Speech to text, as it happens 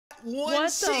one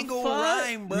single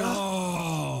rhyme, bro.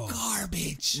 No.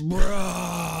 Garbage.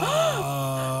 Bruh.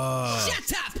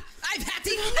 Shut up! I've had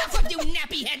enough of you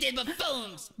nappy-headed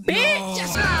buffoons! Bitch!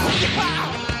 Just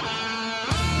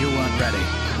You weren't ready.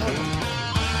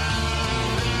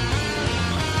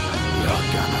 You're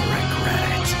gonna regret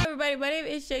it. Hey everybody, my name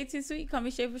is Shaytosweet, call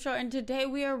me Shay for short, and today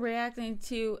we are reacting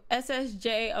to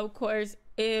SSJ, of course,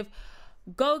 if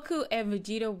Goku and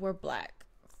Vegeta were black.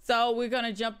 So we're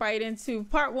gonna jump right into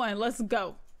part one. Let's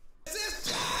go.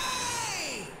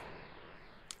 SSJ!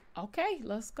 Okay,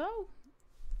 let's go.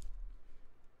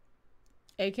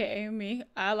 AKA me.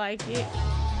 I like it.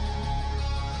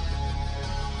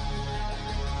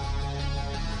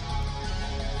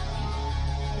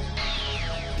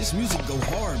 This music go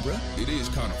hard, bruh. It is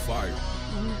kind of fire.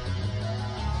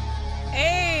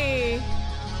 Hey!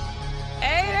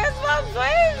 Hey, that's my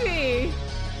baby!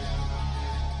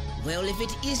 well, if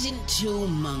it isn't two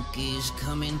monkeys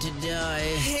coming to die.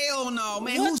 Hell no,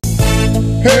 man. Who's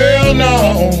Hell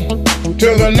no,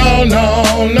 to the no,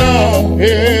 no, no,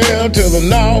 hell to the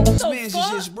no. this man's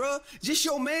just, bruh? Just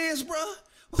your man's, bruh?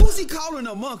 Who's he calling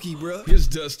a monkey, bruh? His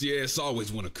dusty ass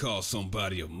always want to call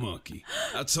somebody a monkey.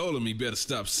 I told him he better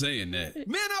stop saying that.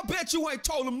 Man, I bet you ain't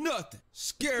told him nothing.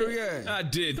 Scary ass. I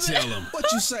did tell him.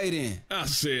 What you say then? I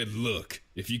said, look,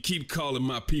 if you keep calling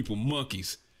my people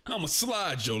monkeys, I'ma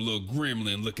slide your little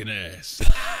gremlin looking ass.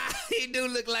 He do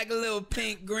look like a little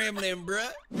pink gremlin,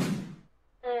 bruh.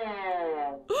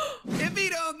 If he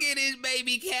don't get his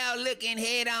baby cow looking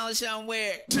head on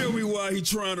somewhere. Tell me why he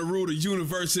trying to rule the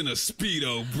universe in a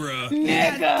Speedo, bruh.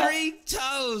 Got 3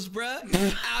 toes,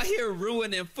 bruh. Out here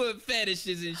ruining foot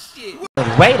fetishes and shit.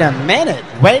 Wait a minute.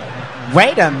 Wait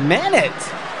a minute.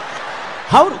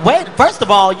 Wait, first of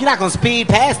all, you're not gonna speed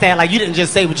past that like you didn't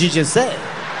just say what you just said.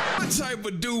 What type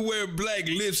of dude wear black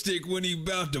lipstick when he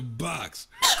bout to box?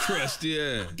 Crusty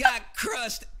ass. Got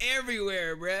crust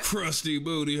everywhere, bruh. Crusty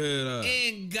booty head up.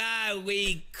 In God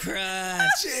we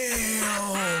crust. Damn.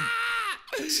 Oh my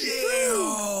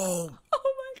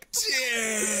god.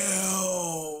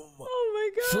 Oh my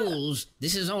god. Fools,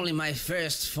 this is only my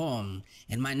first form.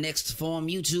 In my next form,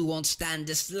 you two won't stand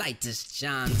the slightest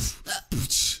chance.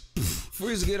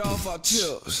 Freeze, get off our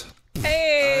tips.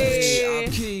 Hey.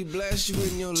 I'll keep blast you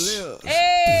in your lips.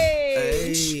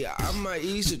 Hey. Hey, I might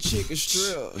eat some chicken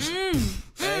strips.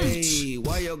 Hey,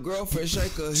 why your girlfriend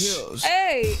shake her hips?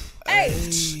 Hey. Hey.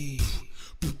 Hey.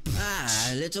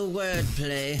 Ah, little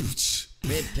wordplay.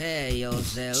 Prepare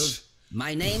yourself.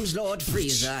 My name's Lord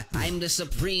Frieza. I'm the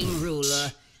supreme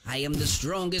ruler. I am the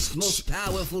strongest, most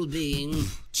powerful being.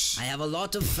 I have a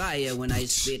lot of fire when I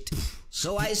spit.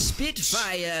 So I spit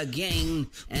fire again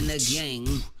and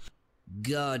again.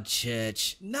 God,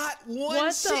 church. Not one What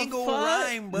the single fuck?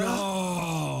 rhyme, bro.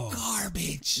 No.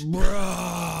 Garbage.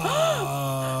 Bruh.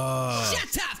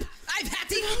 Shut up! I've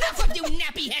had enough of you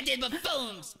nappy-headed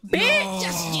buffoons! Bitch.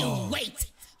 Just you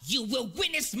wait! You will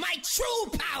witness my true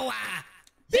power!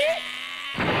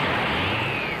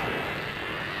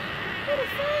 What the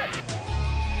fuck?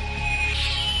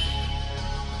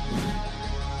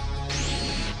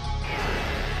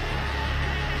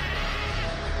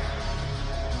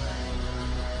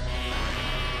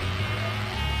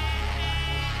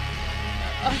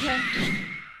 Okay.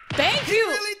 Thank you.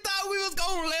 Really thought we was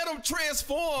gonna let him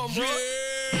transform, bro.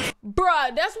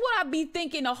 Bruh, that's what I be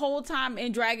thinking the whole time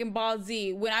in Dragon Ball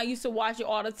Z when I used to watch it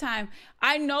all the time.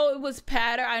 I know it was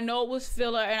patter, I know it was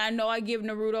filler, and I know I give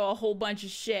Naruto a whole bunch of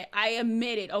shit. I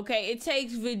admit it, okay? It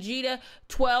takes Vegeta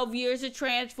 12 years to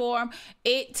transform.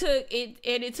 It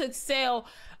took Cell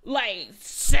like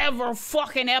several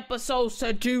fucking episodes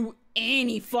to do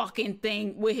any fucking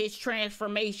thing with his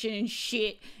transformation and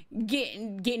shit.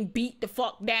 Getting beat the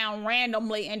fuck down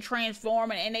randomly and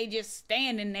transforming, and they just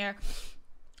standing there.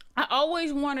 I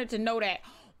always wanted to know that.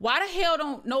 Why the hell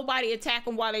don't nobody attack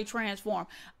them while they transform?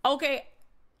 Okay,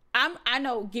 I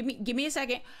know. Give me a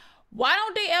second. Why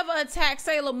don't they ever attack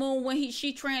Sailor Moon when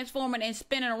she transforming and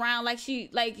spinning around like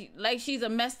she's a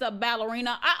messed up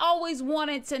ballerina? I always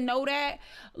wanted to know that.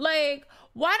 Like,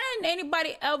 why didn't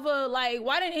anybody ever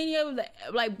why didn't any of the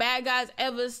bad guys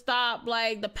ever stop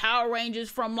like the Power Rangers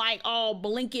from all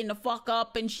blinking the fuck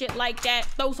up and shit like that?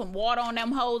 Throw some water on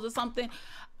them hoes or something.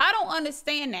 I don't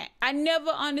understand that. I never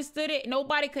understood it.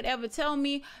 Nobody could ever tell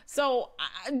me. So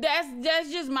that's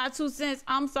just my 2 cents.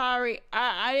 I'm sorry.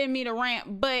 I didn't mean to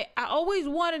rant, but I always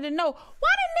wanted to know, why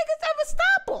didn't niggas ever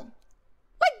stop them?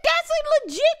 Like, that's a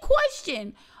legit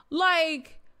question.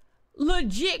 Like,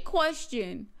 legit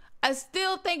question. I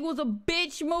still think it was a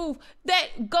bitch move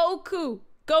that Goku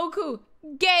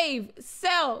gave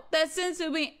Cell that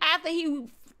senzu bean after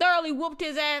he thoroughly whooped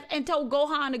his ass and told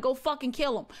Gohan to go fucking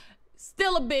kill him.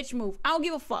 Still a bitch move. I don't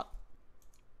give a fuck.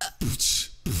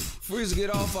 Frieza, get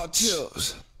off our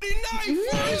tips. Hell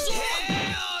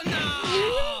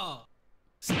no!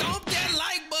 Stomp that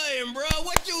like button, bro.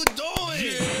 What you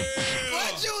doing?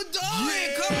 What you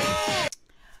doing? Come on!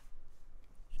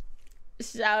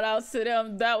 Shout out to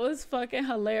them. That was fucking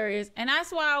hilarious. And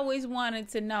that's why I always wanted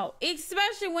to know,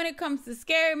 especially when it comes to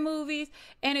scary movies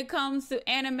and it comes to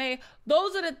anime.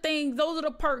 Those are the things, those are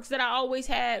the perks that I always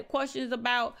had questions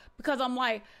about, because I'm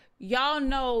like, y'all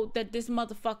know that this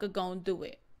motherfucker gonna do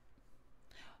it.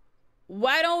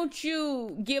 Why don't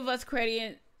you give us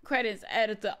credits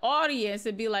at the audience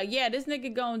and be like, yeah, this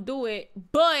nigga gonna do it,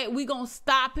 but we gonna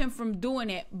stop him from doing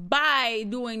it by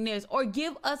doing this, or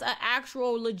give us an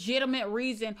actual legitimate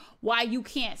reason why you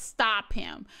can't stop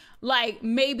him. Like,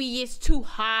 maybe it's too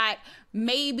hot,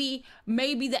 maybe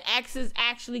the X is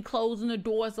actually closing the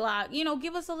doors locked. You know,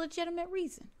 give us a legitimate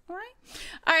reason. All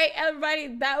right, everybody,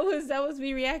 that was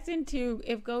me reacting to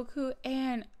if Kakarot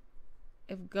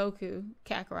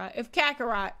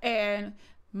and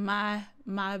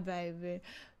my baby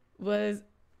was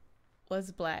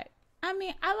black. I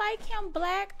mean, I like him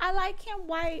black, I like him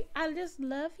white, I just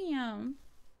love him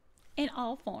in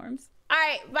all forms. All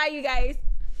right, bye you guys.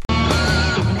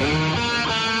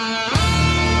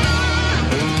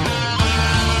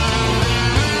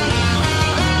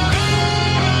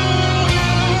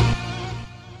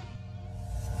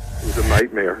 It was a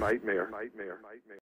nightmare.